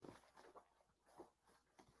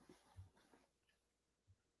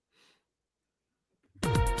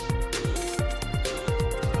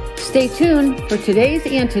Stay tuned for today's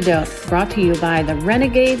antidote, brought to you by the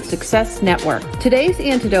Renegade Success Network. Today's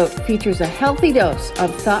antidote features a healthy dose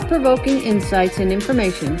of thought-provoking insights and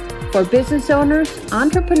information for business owners,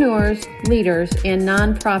 entrepreneurs, leaders, and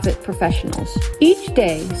nonprofit professionals. Each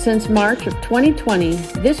day since March of 2020,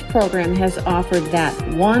 this program has offered that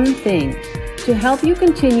one thing to help you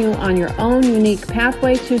continue on your own unique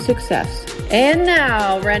pathway to success. And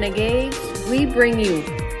now, Renegades, we bring you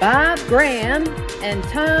Bob Graham and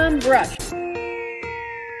Tom Brush.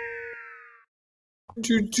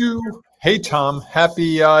 Hey, Tom.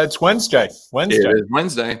 Happy, it's Wednesday. It is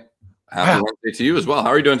Wednesday. Happy Wednesday to you as well. How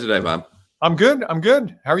are you doing today, Bob? I'm good.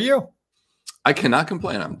 How are you? I cannot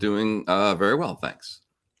complain. I'm doing very well, thanks.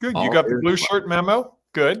 Good. You got the blue shirt memo?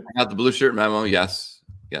 Good. I got the blue shirt memo, yes.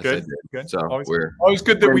 Yes, good. I did. Good. So always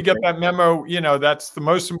good that we get that memo. You know, that's the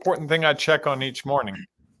most important thing I check on each morning.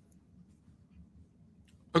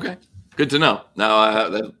 Okay. Good to know. Now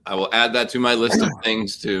I will add that to my list of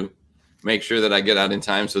things to make sure that I get out in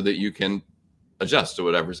time so that you can adjust to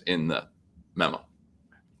whatever's in the memo.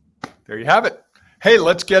 There you have it. Hey,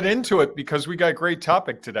 let's get into it because we got a great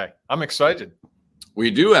topic today. I'm excited.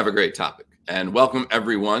 We do have a great topic, and welcome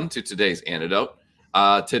everyone to today's antidote.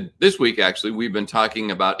 This week, actually, we've been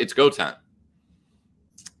talking about it's go time.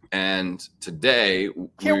 And today,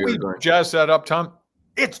 Can't we jazz that up, Tom?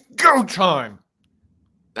 It's go time.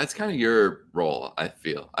 That's kind of your role, I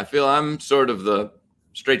feel. I'm sort of the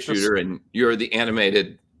straight shooter, and you're the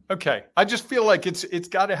animated. Okay. I just feel like it's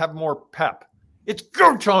got to have more pep. It's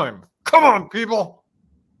go time. Come on, people.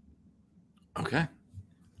 Okay.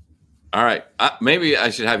 All right. Maybe I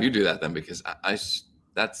should have you do that then, because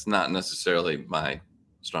that's not necessarily my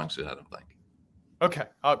strong suit, I don't think. Okay.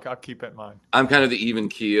 I'll keep it in mind. I'm kind of the even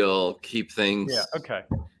keel, keep things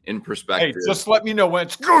in perspective. Hey, just let me know when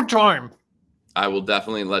it's go time. I will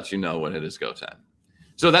definitely let you know when it is go time.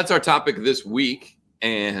 So that's our topic this week.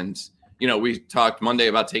 And, you know, we talked Monday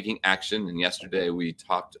about taking action. And yesterday we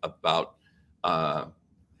talked about,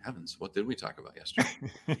 heavens, what did we talk about yesterday?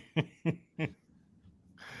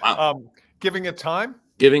 Wow. Giving it time?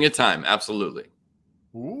 Giving it time. Absolutely.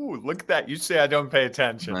 Ooh, look at that. You say I don't pay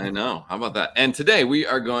attention. I know. How about that? And today we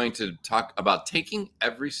are going to talk about taking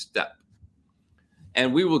every step.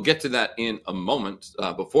 And we will get to that in a moment.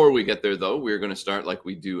 Before we get there, though, we're going to start like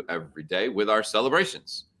we do every day with our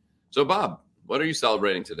celebrations. So, Bob, what are you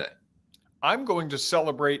celebrating today? I'm going to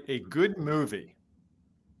celebrate a good movie.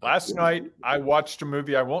 Last night, I watched a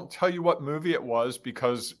movie. I won't tell you what movie it was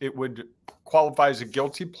because it would qualify as a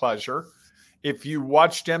guilty pleasure. If you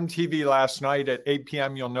watched MTV last night at 8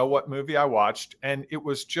 p.m., you'll know what movie I watched. And it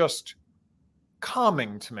was just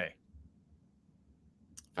calming to me.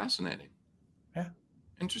 Fascinating. Yeah.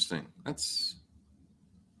 Interesting. I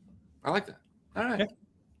like that. All right. Yeah.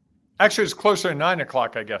 Actually, it's closer to 9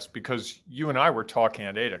 o'clock, I guess, because you and I were talking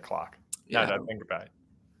at 8 o'clock. Yeah. Now that I think about it.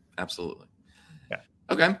 Absolutely. Yeah.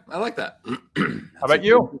 Okay. I like that. How about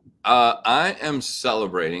you? I am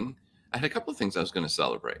celebrating. I had a couple of things I was going to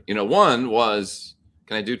celebrate. You know, one was,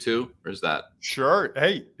 can I do two? Or is that? Sure.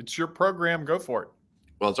 Hey, it's your program. Go for it.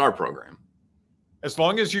 Well, it's our program. As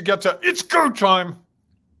long as you get to, it's go time.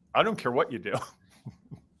 I don't care what you do.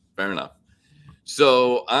 Fair enough.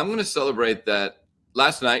 So I'm going to celebrate that.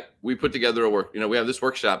 Last night we put together we have this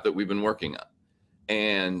workshop that we've been working on.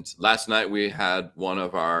 And last night we had one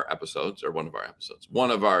of our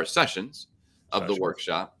sessions of the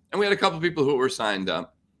workshop. And we had a couple of people who were signed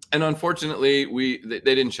up. And unfortunately, they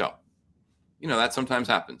didn't show. You know, that sometimes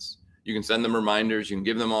happens. You can send them reminders, you can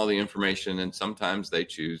give them all the information, and sometimes they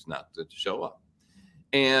choose not to show up.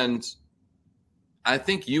 And I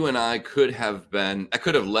think you and I could have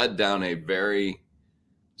led down a very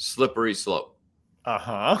slippery slope.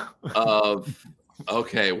 Of,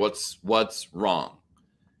 okay, what's wrong?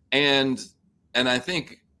 And I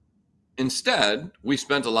think instead we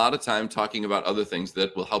spent a lot of time talking about other things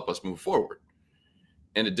that will help us move forward.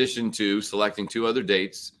 In addition to selecting two other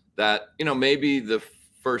dates that, you know, maybe the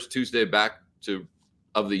first Tuesday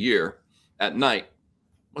of the year at night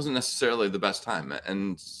wasn't necessarily the best time.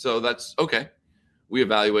 And so that's okay. We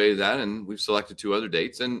evaluated that and we've selected two other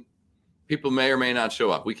dates, and people may or may not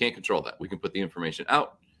show up. We can't control that. We can put the information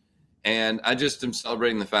out. And I just am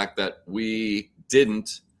celebrating the fact that we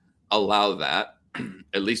didn't allow that,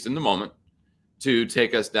 at least in the moment, to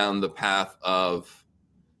take us down the path of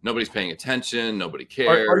nobody's paying attention, nobody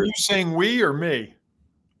cares. Are you saying we or me?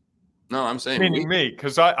 No, I'm saying meaning me,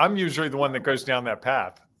 because I'm usually the one that goes down that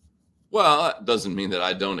path. Well, that doesn't mean that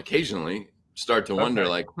I don't occasionally start to wonder,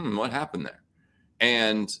 like, what happened there?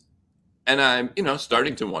 And I'm,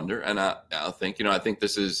 starting to wonder, and I'll think, I think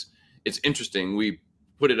it's interesting. We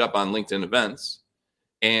put it up on LinkedIn events,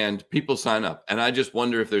 and people sign up. And I just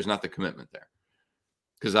wonder if there's not the commitment there,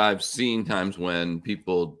 because I've seen times when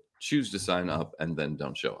people choose to sign up and then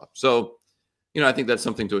don't show up. So, I think that's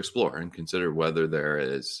something to explore and consider whether there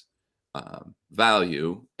is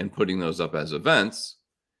value in putting those up as events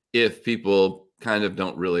if people kind of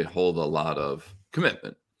don't really hold a lot of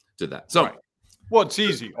commitment to that. So, well, it's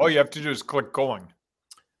easy. All you have to do is click going.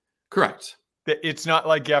 Correct. It's not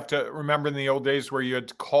like you have to remember in the old days where you had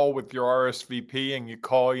to call with your RSVP and you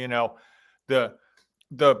call,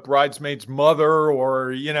 the bridesmaid's mother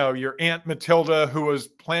or, your Aunt Matilda who was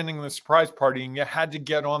planning the surprise party, and you had to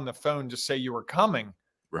get on the phone to say you were coming.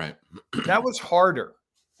 Right. That was harder.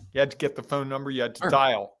 You had to get the phone number. You had to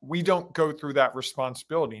dial. We don't go through that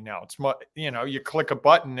responsibility now. It's, you click a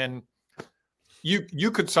button and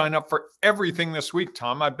you could sign up for everything this week,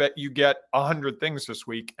 Tom. I bet you get 100 things this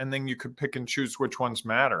week, and then you could pick and choose which ones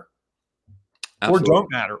matter. Absolutely. Or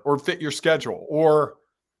don't matter or fit your schedule, or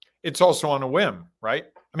it's also on a whim, right?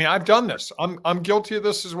 I mean, I've done this. I'm guilty of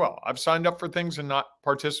this as well. I've signed up for things and not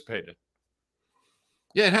participated.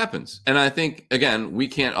 Yeah, it happens. And I think, again, we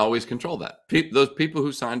can't always control that. Those people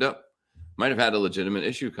who signed up might have had a legitimate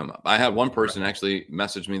issue come up. I had one person actually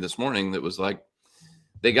message me this morning that was like,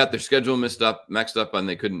 they got their schedule mixed up and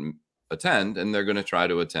they couldn't attend, and they're going to try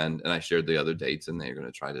to attend. And I shared the other dates, and they're going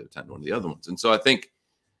to try to attend one of the other ones. And so I think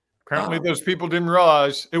apparently those people didn't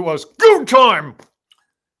realize it was go time.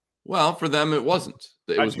 Well, for them, it wasn't.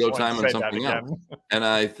 It was go time on something else. And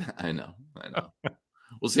I know.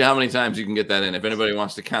 We'll see how many times you can get that in. If anybody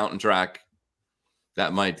wants to count and track,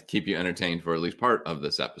 that might keep you entertained for at least part of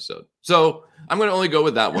this episode. So I'm going to only go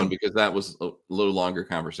with that one because that was a little longer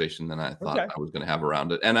conversation than I thought I was going to have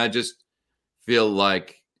around it. And I just feel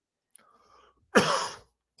like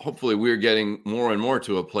hopefully we're getting more and more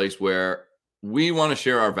to a place where we want to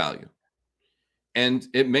share our value. And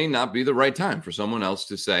it may not be the right time for someone else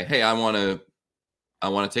to say, hey, I want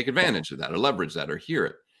to take advantage of that or leverage that or hear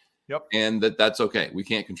it. Yep. And that's okay. We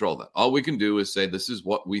can't control that. All we can do is say, this is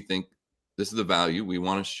what we think. This is the value we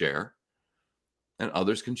want to share, and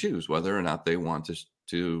others can choose whether or not they want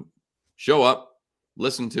to show up,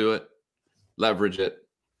 listen to it, leverage it.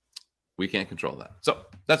 We can't control that. So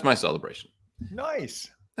that's my celebration. Nice.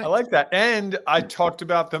 Thanks. I like that. And I talked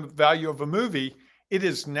about the value of a movie. It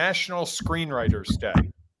is National Screenwriters Day.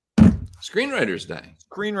 Screenwriters Day.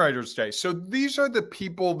 Screenwriters Day. So these are the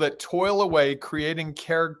people that toil away creating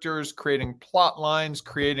characters, creating plot lines,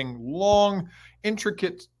 creating long,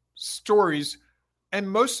 intricate stories, and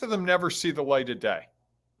most of them never see the light of day.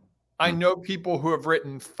 I know people who have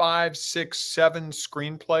written 5, 6, 7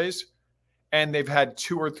 screenplays, and they've had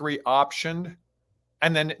 2 or 3 optioned,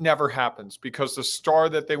 and then it never happens because the star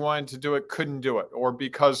that they wanted to do it couldn't do it, or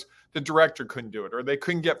because the director couldn't do it, or they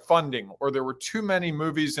couldn't get funding, or there were too many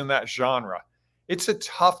movies in that genre. It's a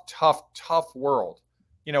tough, tough, tough world.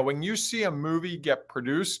 When you see a movie get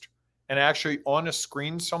produced and actually on a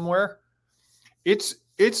screen somewhere, it's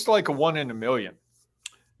like a 1 in a million.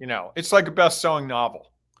 It's like a best-selling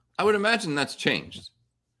novel. I would imagine that's changed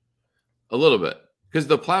a little bit because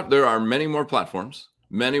there are many more platforms,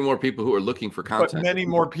 many more people who are looking for content. But many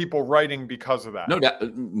more people writing because of that.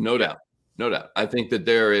 No doubt. I think that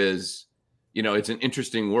there is, it's an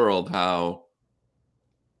interesting world how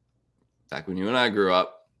back when you and I grew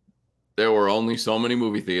up, there were only so many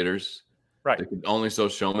movie theaters. Right. They could only show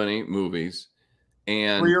so many movies.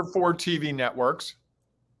 And 3 or 4 TV networks.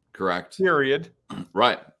 Correct. Period.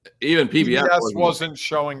 Right. Even PBS wasn't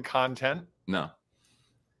showing content. No.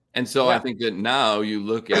 And so I think that now you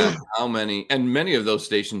look at how many, and many of those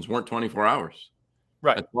stations weren't 24 hours.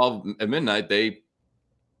 Right. At midnight, they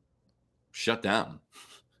shut down.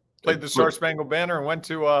 Played the Star Spangled Banner and went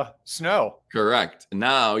to snow. Correct.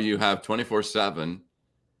 Now you have 24/7.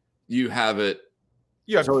 You have it.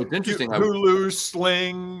 Yeah. So it's interesting. Hulu,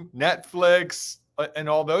 Sling, Netflix, and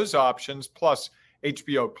all those options, plus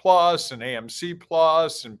HBO Plus and AMC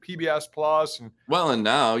Plus and PBS Plus. And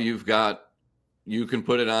now you can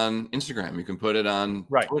put it on Instagram. You can put it on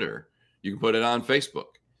Twitter. You can put it on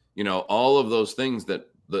Facebook. All of those things that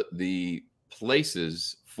the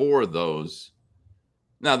places for those.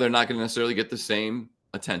 Now, they're not going to necessarily get the same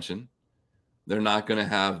attention. They're not going to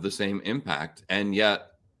have the same impact. And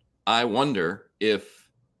yet, I wonder if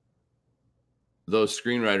those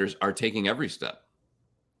screenwriters are taking every step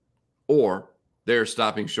or they're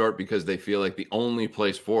stopping short because they feel like the only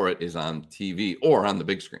place for it is on TV or on the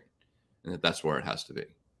big screen, and that's where it has to be.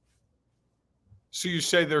 So you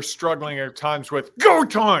say they're struggling at times with go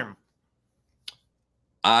time.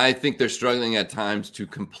 I think they're struggling at times to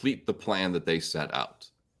complete the plan that they set out.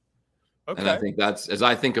 Okay. And I think as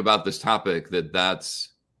I think about this topic, that's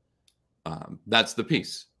That's the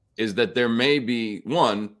piece, is that there may be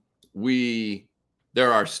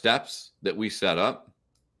there are steps that we set up.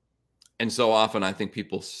 And so often I think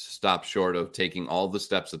people stop short of taking all the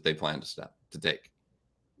steps that they plan to take.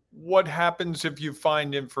 What happens if you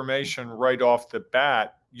find information right off the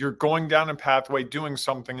bat? You're going down a pathway doing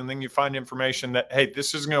something, and then you find information that, hey,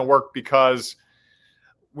 this isn't going to work because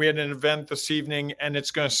we had an event this evening and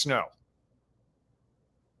it's going to snow.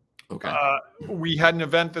 Okay. We had an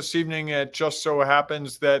event this evening. It just so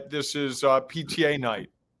happens that this is PTA night.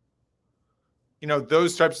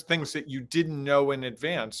 Those types of things that you didn't know in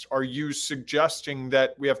advance. Are you suggesting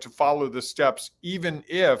that we have to follow the steps, even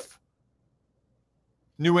if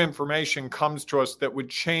new information comes to us that would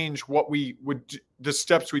change the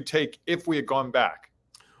steps we take if we had gone back?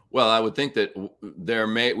 Well, I would think that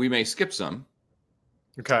we may skip some.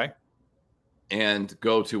 Okay. And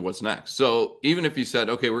go to what's next. So even if you said,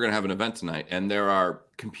 okay, we're going to have an event tonight, and there are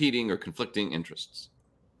competing or conflicting interests,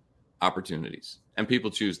 opportunities, and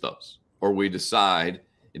people choose those, or we decide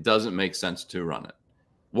it doesn't make sense to run it.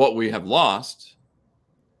 What we have lost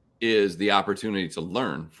is the opportunity to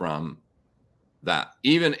learn from that,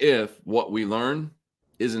 even if what we learn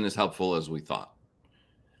isn't as helpful as we thought.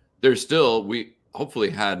 We hopefully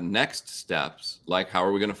had next steps, like how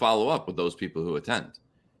are we going to follow up with those people who attend?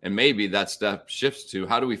 And maybe that step shifts to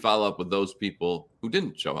how do we follow up with those people who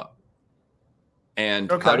didn't show up?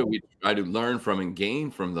 And how do we try to learn from and gain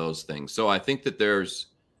from those things? So I think that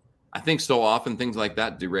so often things like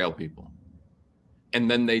that derail people. And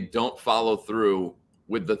then they don't follow through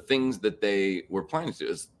with the things that they were planning to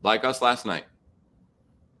do. It's like us last night.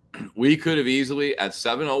 We could have easily at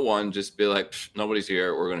 7:01 just be like, nobody's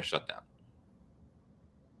here, we're going to shut down.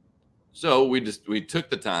 So we took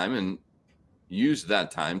the time and used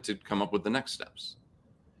that time to come up with the next steps.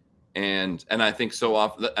 And I think so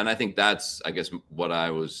often, and I think that's, I guess, what I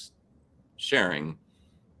was sharing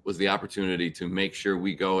was the opportunity to make sure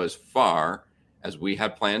we go as far as we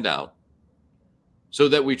had planned out so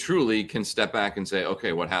that we truly can step back and say,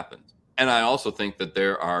 okay, what happened? And I also think that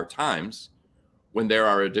there are times when there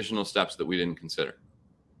are additional steps that we didn't consider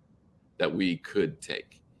that we could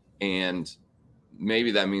take. And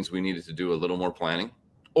maybe that means we needed to do a little more planning,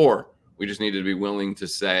 or we just needed to be willing to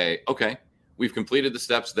say, okay, we've completed the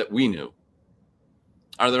steps that we knew.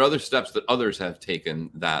 Are there other steps that others have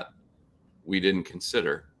taken that we didn't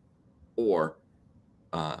consider or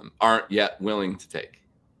aren't yet willing to take?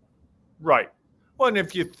 Right. Well, and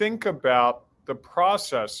if you think about the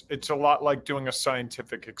process, it's a lot like doing a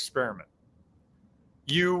scientific experiment.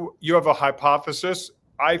 You have a hypothesis.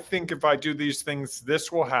 I think if I do these things,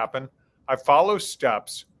 this will happen. I follow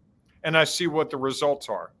steps and I see what the results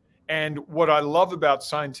are. And what I love about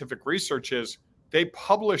scientific research is they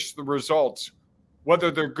publish the results,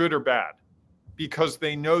 whether they're good or bad, because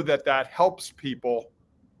they know that helps people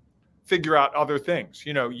figure out other things.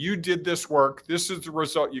 You did this work. This is the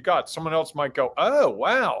result you got. Someone else might go, oh,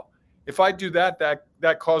 wow. If I do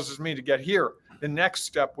that causes me to get here. The next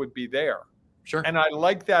step would be there. Sure. And I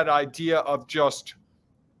like that idea of just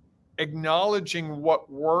acknowledging what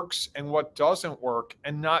works and what doesn't work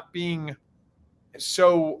and not being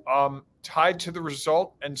so tied to the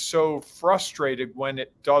result and so frustrated when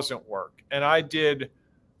it doesn't work. And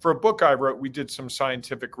for a book I wrote, we did some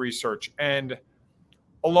scientific research. And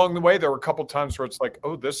along the way, there were a couple times where it's like,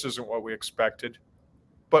 oh, this isn't what we expected.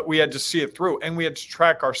 But we had to see it through. And we had to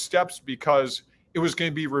track our steps because it was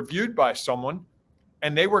going to be reviewed by someone.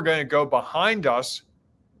 And they were going to go behind us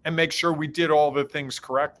and make sure we did all the things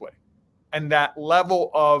correctly. And that level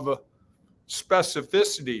of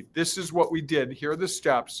specificity, this is what we did, here are the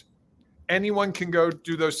steps. Anyone can go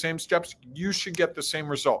do those same steps. You should get the same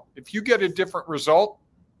result. If you get a different result,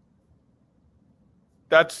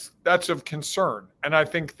 that's of concern. And I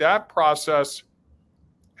think that process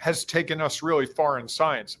has taken us really far in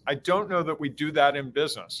science. I don't know that we do that in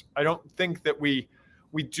business. I don't think that we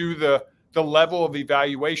do the level of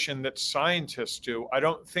evaluation that scientists do. I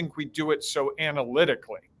don't think we do it so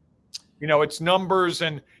analytically. It's numbers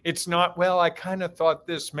and it's not, well, I kind of thought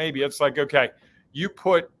this maybe. It's like, okay, you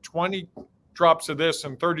put 20 drops of this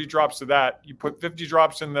and 30 drops of that. You put 50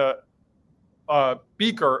 drops in the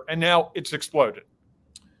beaker and now it's exploded.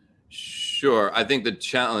 Sure. I think the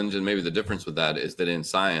challenge and maybe the difference with that is that in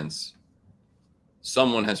science,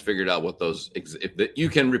 someone has figured out what you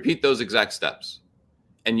can repeat those exact steps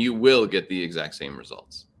and you will get the exact same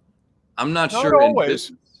results. I'm not sure. Not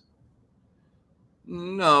always.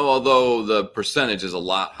 No, although the percentage is a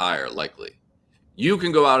lot higher, likely. You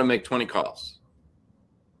can go out and make 20 calls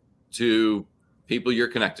to people you're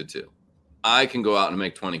connected to. I can go out and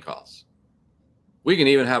make 20 calls. We can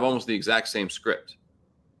even have almost the exact same script.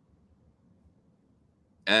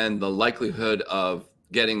 and the likelihood of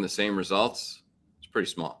getting the same results is pretty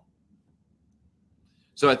small.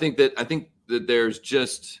 So I think that there's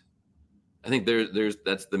just, there's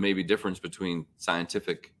that's the maybe difference between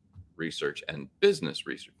scientific research and business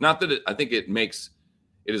research. Not that I think it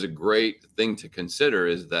is a great thing to consider,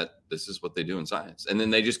 is that this is what they do in science, and then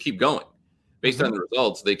they just keep going based on the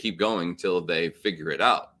results. They keep going till they figure it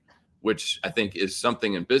out, which I think is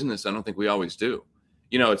something in business I don't think we always do.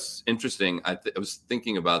 You know, it's interesting. I was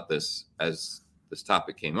thinking about this as this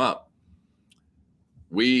topic came up.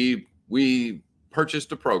 We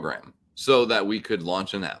purchased a program so that we could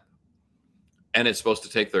launch an app, and it's supposed to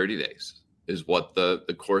take 30 days is what the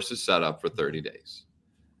course is set up for, 30 days.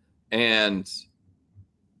 And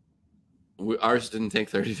ours didn't take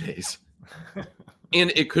 30 days.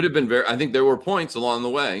 And it could have been I think there were points along the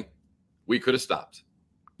way we could have stopped.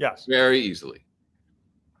 Yes. Very easily.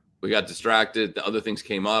 We got distracted. The other things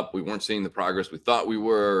came up. We weren't seeing the progress we thought we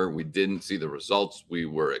were. We didn't see the results we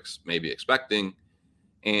were maybe expecting.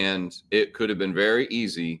 And it could have been very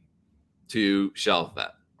easy to shelve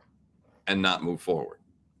that and not move forward.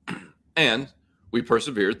 And we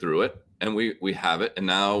persevered through it, and we have it. And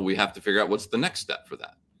now we have to figure out what's the next step for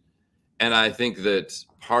that. And I think that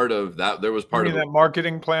part of that, there was part of that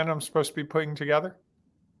marketing plan I'm supposed to be putting together.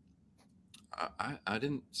 I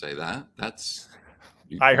didn't say that.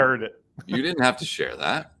 I heard it. You didn't have to share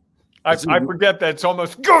that. I forget that it's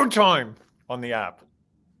almost go time on the app.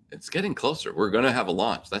 It's getting closer. We're going to have a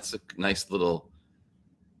launch. That's a nice little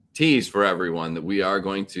tease for everyone, that we are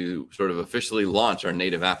going to sort of officially launch our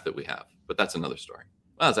native app that we have. But that's another story.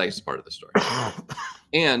 Well, that's, I guess, part of the story.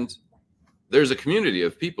 And there's a community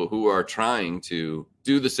of people who are trying to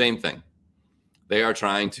do the same thing. They are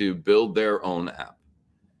trying to build their own app.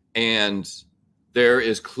 And there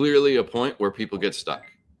is clearly a point where people get stuck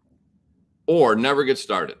or never get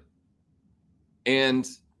started. And,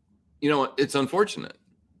 you know, it's unfortunate,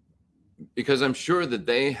 because I'm sure that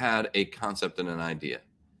they had a concept and an idea.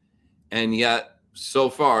 And yet, so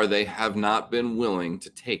far, they have not been willing to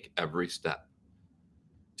take every step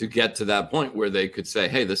to get to that point where they could say,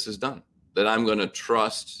 hey, this is done, that I'm going to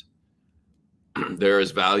trust there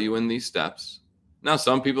is value in these steps. Now,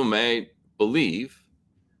 some people may believe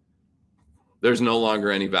there's no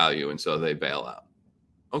longer any value, and so they bail out.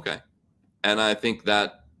 Okay. And I think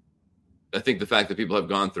the fact that people have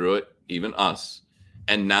gone through it, even us,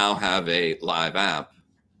 and now have a live app,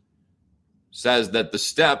 says that the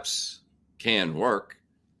steps can work.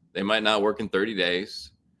 They might not work in 30 days.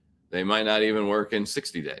 They might not even work in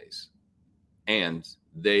 60 days. And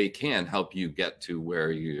they can help you get to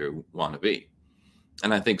where you want to be.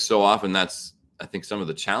 And I think so often that's, I think, some of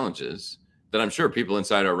the challenges that I'm sure people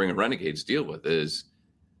inside our Ring of Renegades deal with, is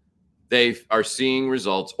they are seeing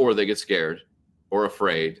results, or they get scared or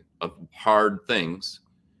afraid of hard things.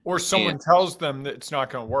 Or someone tells them that it's not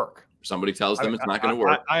going to work. Somebody tells them it's not going to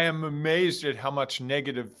work. I am amazed at how much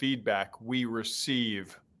negative feedback we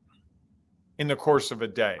receive in the course of a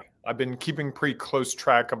day. I've been keeping pretty close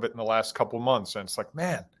track of it in the last couple of months. And it's like,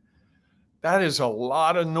 man, that is a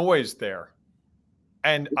lot of noise there.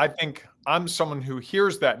 And I think I'm someone who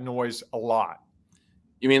hears that noise a lot.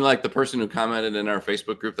 You mean like the person who commented in our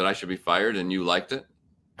Facebook group that I should be fired and you liked it?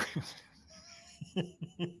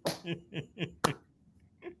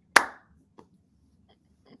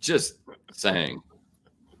 Just saying.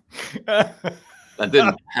 That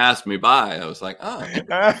didn't pass me by. I was like, oh.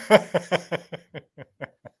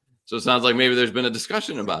 So it sounds like maybe there's been a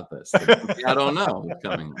discussion about this. I don't know what's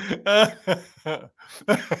coming.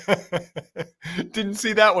 Didn't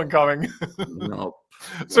see that one coming. Nope.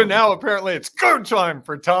 So now apparently it's go time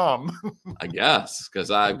for Tom. I guess, because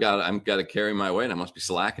I'm got to carry my weight. I must be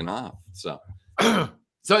slacking off. So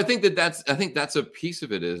I think that's a piece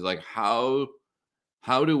of it, is like, how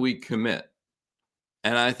do we commit?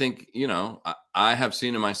 And I think, you know, I have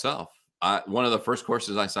seen it myself. One of the first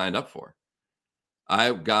courses I signed up for,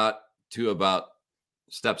 I got to about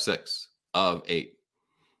step 6 of 8.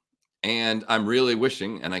 And I'm really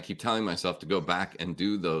wishing, and I keep telling myself to go back and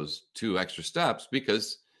do those 2 extra steps,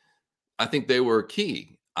 because I think they were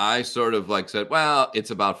key. I sort of like said, well,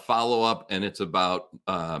 it's about follow-up and it's about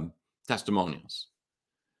testimonials.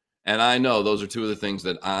 And I know those are 2 of the things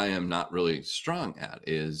that I am not really strong at,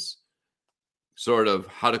 is sort of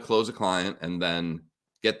how to close a client and then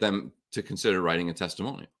get them to consider writing a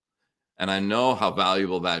testimonial. And I know how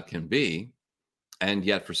valuable that can be. And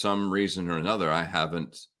yet, for some reason or another, I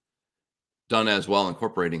haven't done as well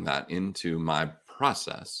incorporating that into my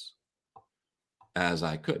process as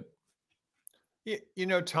I could. You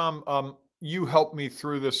know, Tom, you helped me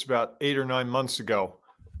through this about 8 or 9 months ago.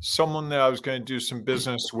 Someone that I was going to do some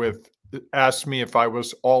business with asked me if I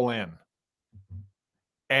was all in.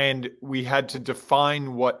 And we had to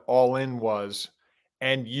define what all in was.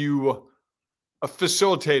 And you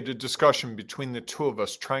facilitated a discussion between the two of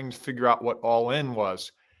us trying to figure out what all in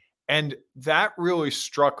was. And that really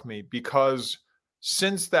struck me because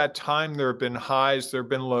since that time, there have been highs, there have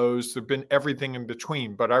been lows, there have been everything in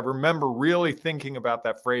between. But I remember really thinking about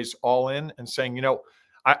that phrase all in and saying,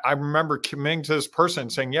 I remember committing to this person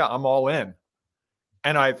and saying, yeah, I'm all in.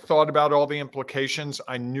 And I thought about all the implications.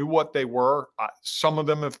 I knew what they were. Some of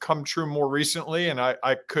them have come true more recently, and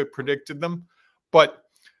I could predicted them. But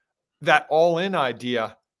that all in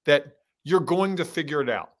idea that you're going to figure it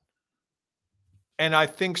out. And I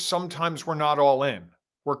think sometimes we're not all in.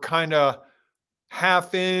 We're kind of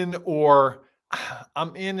half in, or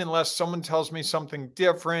I'm in unless someone tells me something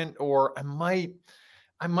different, or I might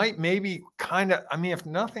maybe if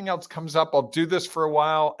nothing else comes up, I'll do this for a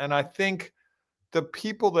while. And I think the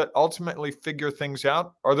people that ultimately figure things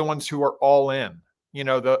out are the ones who are all in.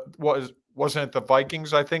 Wasn't it the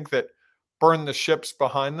Vikings, I think, that burned the ships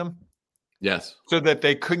behind them? Yes. So that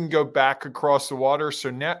they couldn't go back across the water. So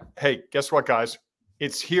now, hey, guess what, guys?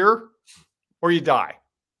 It's here or you die.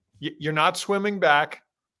 You're not swimming back.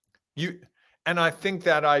 And I think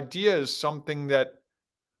that idea is something that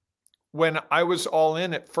when I was all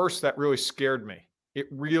in at first, that really scared me.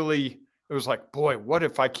 It was like, boy, what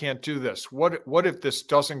if I can't do this? What if this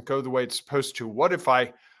doesn't go the way it's supposed to? What if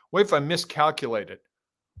I miscalculated?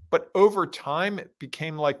 But over time, it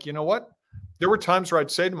became like, you know what? There were times where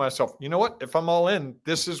I'd say to myself, you know what? If I'm all in,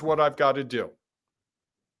 this is what I've got to do.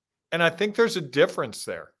 And I think there's a difference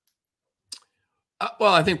there.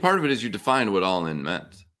 Well, I think part of it is you defined what all in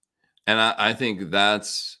meant. And I think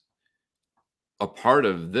that's a part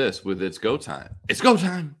of this with it's go time. It's go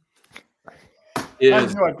time. I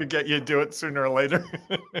knew I could get you to do it sooner or later.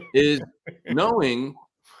 Is knowing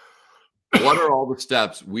what are all the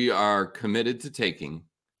steps we are committed to taking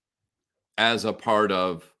as a part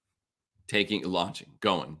of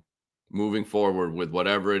moving forward with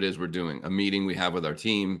whatever it is we're doing, a meeting we have with our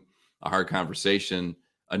team, a hard conversation,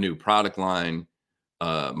 a new product line,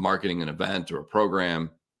 marketing an event or a program.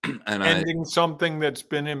 And ending something that's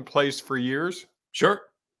been in place for years. Sure.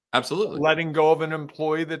 Absolutely. Letting go of an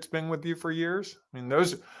employee that's been with you for years. I mean,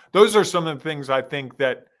 those are some of the things I think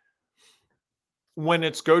that when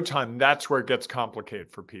it's go time, that's where it gets complicated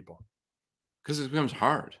for people. Because it becomes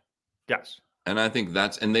hard. Yes. And I think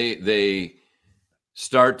and they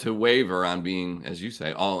start to waver on being, as you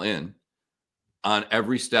say, all in on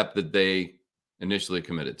every step that they initially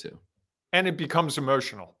committed to. And it becomes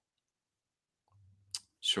emotional.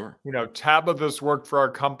 Sure. Tabitha's worked for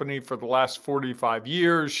our company for the last 45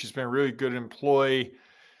 years. She's been a really good employee.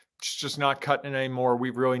 She's just not cutting it anymore.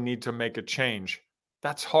 We really need to make a change.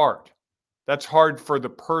 That's hard. That's hard for the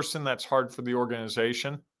person. That's hard for the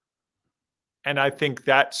organization. And I think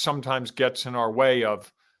that sometimes gets in our way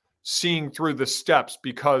of seeing through the steps,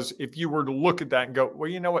 because if you were to look at that and go,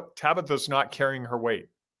 well, you know what? Tabitha's not carrying her weight.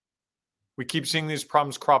 We keep seeing these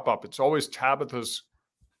problems crop up. It's always Tabitha's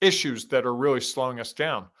issues that are really slowing us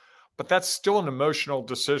down. But that's still an emotional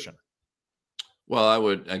decision.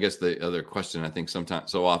 Well, I guess the other question, I think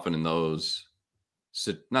sometimes, so often in those,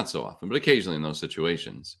 not so often, but occasionally in those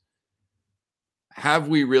situations, have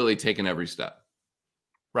we really taken every step?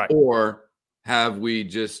 Right. Or have we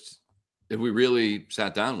really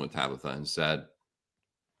sat down with Tabitha and said,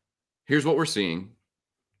 here's what we're seeing.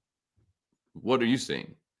 What are you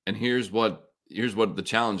seeing? And here's what the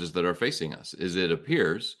challenges that are facing us is it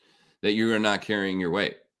appears that you are not carrying your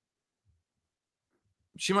weight.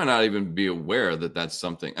 She might not even be aware that that's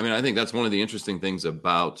something. I mean, I think that's one of the interesting things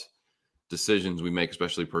about decisions we make,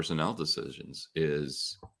 especially personnel decisions,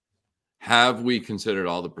 is have we considered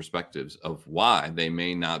all the perspectives of why they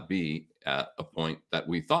may not be at a point that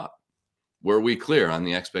we thought? Were we clear on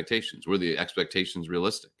the expectations? Were the expectations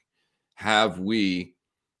realistic? Have we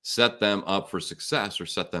set them up for success or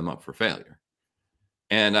set them up for failure?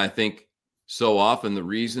 And I think so often the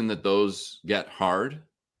reason that those get hard,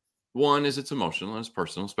 one is it's emotional and it's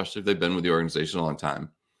personal, especially if they've been with the organization a long time.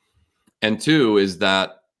 And two is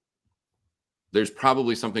that there's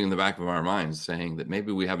probably something in the back of our minds saying that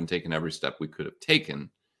maybe we haven't taken every step we could have taken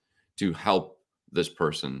to help this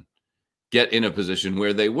person get in a position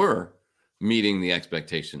where they were meeting the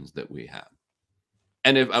expectations that we have.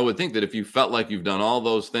 And I would think that if you felt like you've done all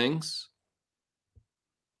those things,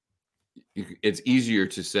 it's easier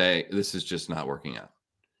to say, this is just not working out.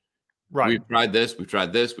 Right. We've tried this,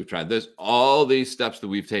 all these steps that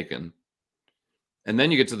we've taken. And then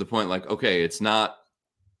you get to the point like, okay, it's not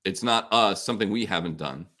us, something we haven't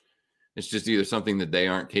done. It's just either something that they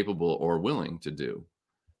aren't capable or willing to do.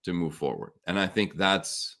 to move forward. And I think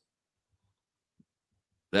that's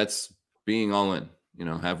being all in.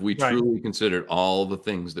 Have we truly considered all the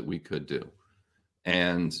things that we could do?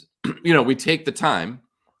 And, we take the time,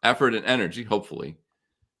 effort, and energy, hopefully,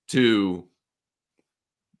 to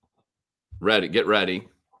get ready,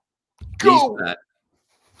 go, be set,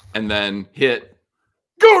 and then hit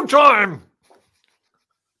go time.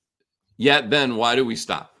 Yet then, why do we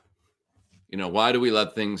stop? Why do we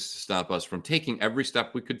let things stop us from taking every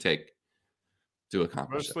step we could take to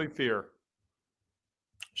accomplish Mostly it? fear.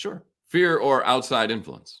 Sure. Fear or outside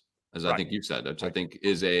influence, as I think you said, which I Right. think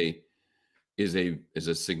is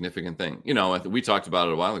a significant thing. We talked about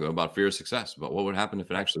it a while ago about fear of success, about what would happen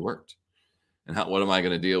if it actually worked, and what am I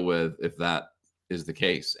going to deal with if that is the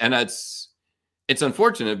case? And it's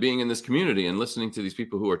unfortunate being in this community and listening to these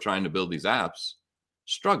people who are trying to build these apps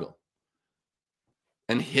struggle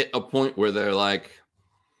and hit a point where they're like,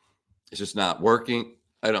 it's just not working.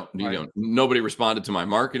 Nobody responded to my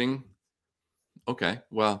marketing. Okay,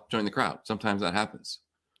 well, join the crowd. Sometimes that happens.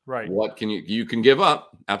 Right. What can you can give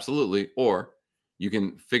up? Absolutely. Or you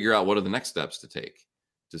can figure out what are the next steps to take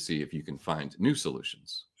to see if you can find new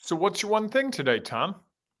solutions. So what's your one thing today, Tom?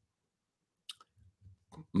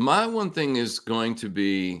 My one thing is going to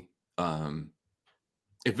be,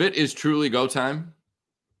 if it is truly go time,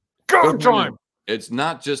 Go time. It's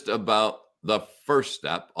not just about the first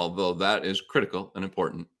step, although that is critical and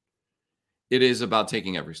important. It is about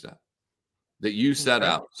taking every step that you set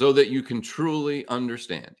out so that you can truly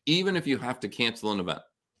understand, even if you have to cancel an event.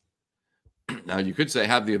 Now, you could say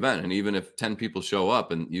have the event, and even if 10 people show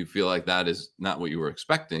up and you feel like that is not what you were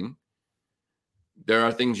expecting, there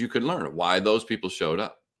are things you could learn why those people showed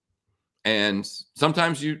up. And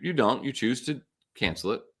sometimes you don't, you choose to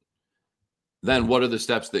cancel it. Then what are the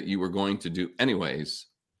steps that you were going to do anyways?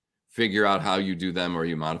 Figure out how you do them or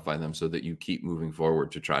you modify them so that you keep moving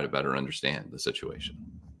forward to try to better understand the situation.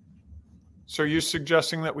 So you're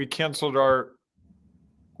suggesting that we canceled our,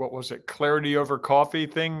 what was it, clarity over coffee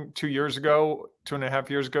thing 2 years ago, 2.5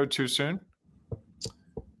 years ago, too soon?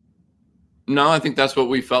 No, I think that's what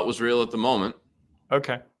we felt was real at the moment.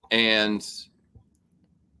 Okay. And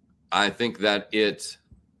I think that it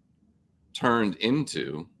turned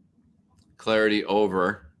into clarity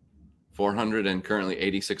over 400 and currently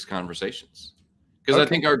 86 conversations. Because I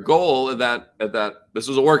think our goal at that, this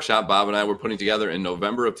was a workshop Bob and I were putting together in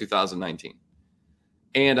November of 2019.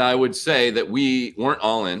 And I would say that we weren't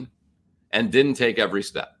all in and didn't take every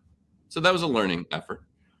step. So that was a learning effort.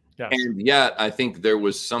 Yes. And yet I think there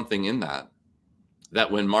was something in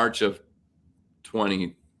that when March of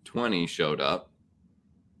 2020 showed up,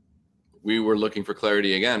 we were looking for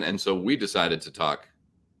clarity again. And so we decided to talk,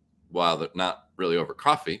 not really over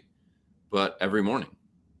coffee, but every morning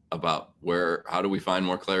about how do we find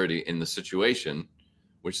more clarity in the situation,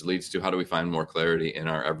 which leads to how do we find more clarity in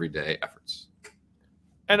our everyday efforts.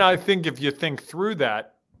 And I think if you think through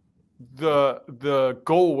that, the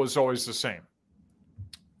goal was always the same.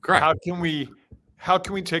 Correct. How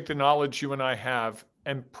can we take the knowledge you and I have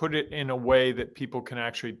and put it in a way that people can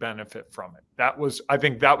actually benefit from it? I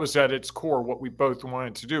think that was at its core what we both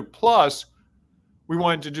wanted to do. Plus, we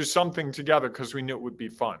wanted to do something together because we knew it would be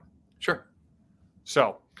fun. Sure.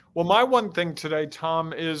 So, well, my one thing today,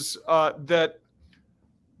 Tom, is that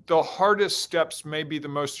the hardest steps may be the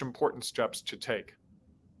most important steps to take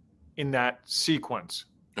in that sequence.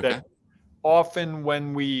 Okay. That often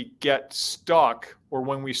when we get stuck or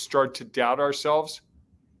when we start to doubt ourselves,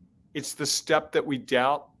 it's the step that we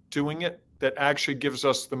doubt doing it that actually gives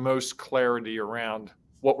us the most clarity around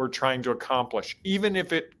what we're trying to accomplish. Even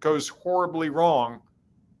if it goes horribly wrong,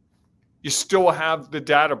 you still have the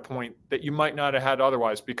data point that you might not have had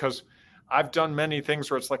otherwise, because I've done many things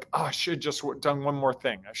where it's like, oh, I should just done one more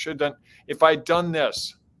thing. I should have done, if I'd done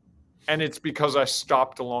this, and it's because I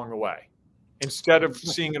stopped along the way instead of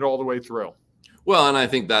seeing it all the way through. Well, and I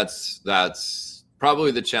think that's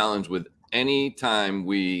probably the challenge with any time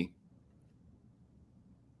we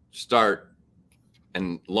start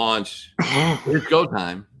and launch it's go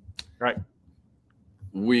time. Right.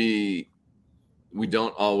 We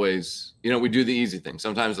don't always, we do the easy thing.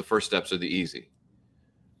 Sometimes the first steps are the easy.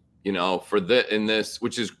 In this,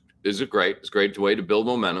 which is a great way to build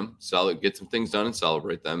momentum, get some things done and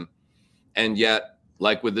celebrate them. And yet,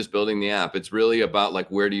 like with this building the app, it's really about like,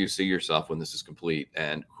 where do you see yourself when this is complete,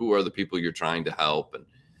 and who are the people you're trying to help? And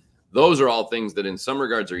those are all things that in some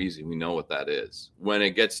regards are easy. We know what that is. When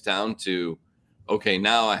it gets down to, okay,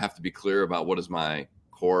 now I have to be clear about what is my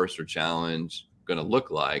course or challenge going to look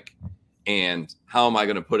like, and how am I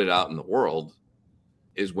going to put it out in the world,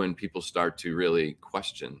 is when people start to really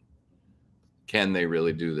question, can they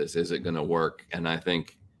really do this? Is it going to work? And I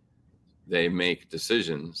think they make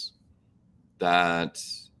decisions that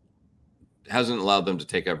hasn't allowed them to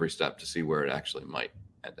take every step to see where it actually might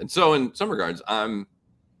end. And so in some regards, I'm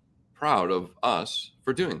proud of us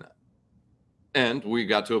for doing that. And we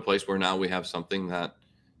got to a place where now we have something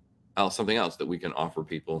else that we can offer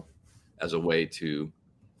people as a way to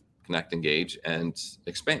connect, engage, and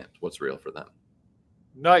expand what's real for them.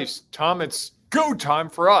 Nice. Tom, it's go time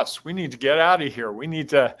for us. We need to get out of here. We need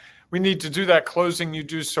to do that closing you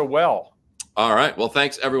do so well. All right. Well,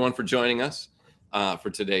 thanks everyone for joining us for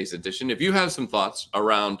today's edition. If you have some thoughts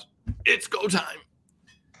around it's go time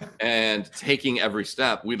and taking every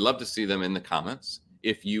step, we'd love to see them in the comments.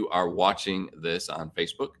 If you are watching this on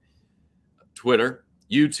Facebook, Twitter,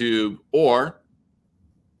 YouTube, or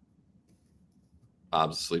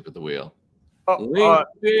Bob's asleep at the wheel.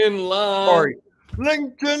 LinkedIn Live. Sorry.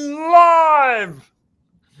 LinkedIn Live.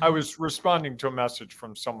 I was responding to a message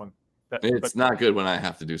from someone. It's not good when I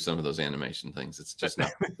have to do some of those animation things. It's just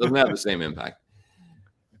not, doesn't have the same impact.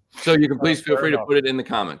 So you can please feel free to put it in the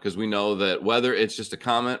comment, because we know that whether it's just a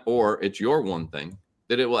comment or it's your one thing,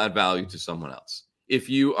 that it will add value to someone else. If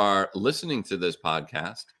you are listening to this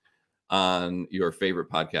podcast on your favorite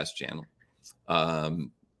podcast channel,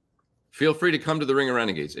 feel free to come to the Ring of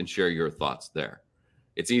Renegades and share your thoughts there.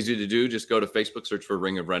 It's easy to do. Just go to Facebook, search for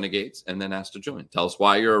Ring of Renegades, and then ask to join. Tell us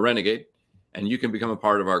why you're a renegade, and you can become a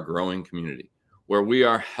part of our growing community where we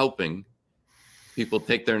are helping people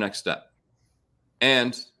take their next step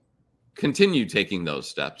and continue taking those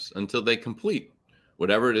steps until they complete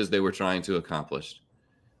whatever it is they were trying to accomplish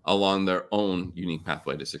along their own unique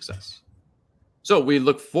pathway to success. So we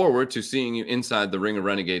look forward to seeing you inside the Ring of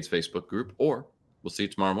Renegades Facebook group, or we'll see you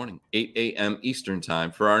tomorrow morning, 8 a.m. Eastern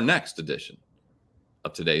time, for our next edition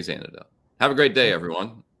of Today's Antidote. Have a great day,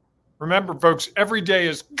 everyone. Remember, folks, every day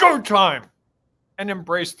is go time, and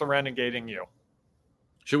embrace the renegade in you.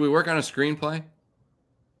 Should we work on a screenplay?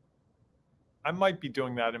 I might be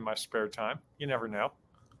doing that in my spare time. You never know.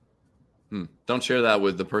 Don't share that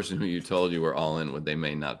with the person who you told you were all in with. They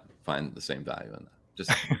may not find the same value in that.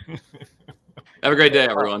 Just have a great day,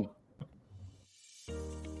 everyone.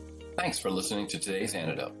 Thanks for listening to Today's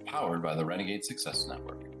Antidote, powered by the Renegade Success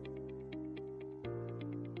Network.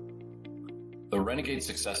 The Renegade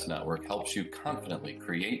Success Network helps you confidently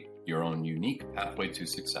create your own unique pathway to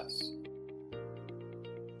success.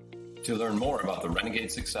 To learn more about the Renegade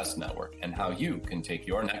Success Network and how you can take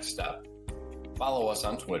your next step, follow us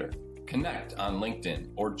on Twitter, connect on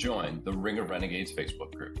LinkedIn, or join the Ring of Renegades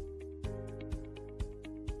Facebook group.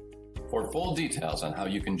 For full details on how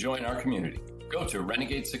you can join our community, go to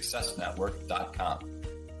renegadesuccessnetwork.com.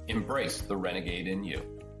 Embrace the renegade in you.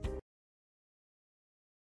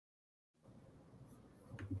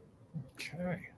 Okay.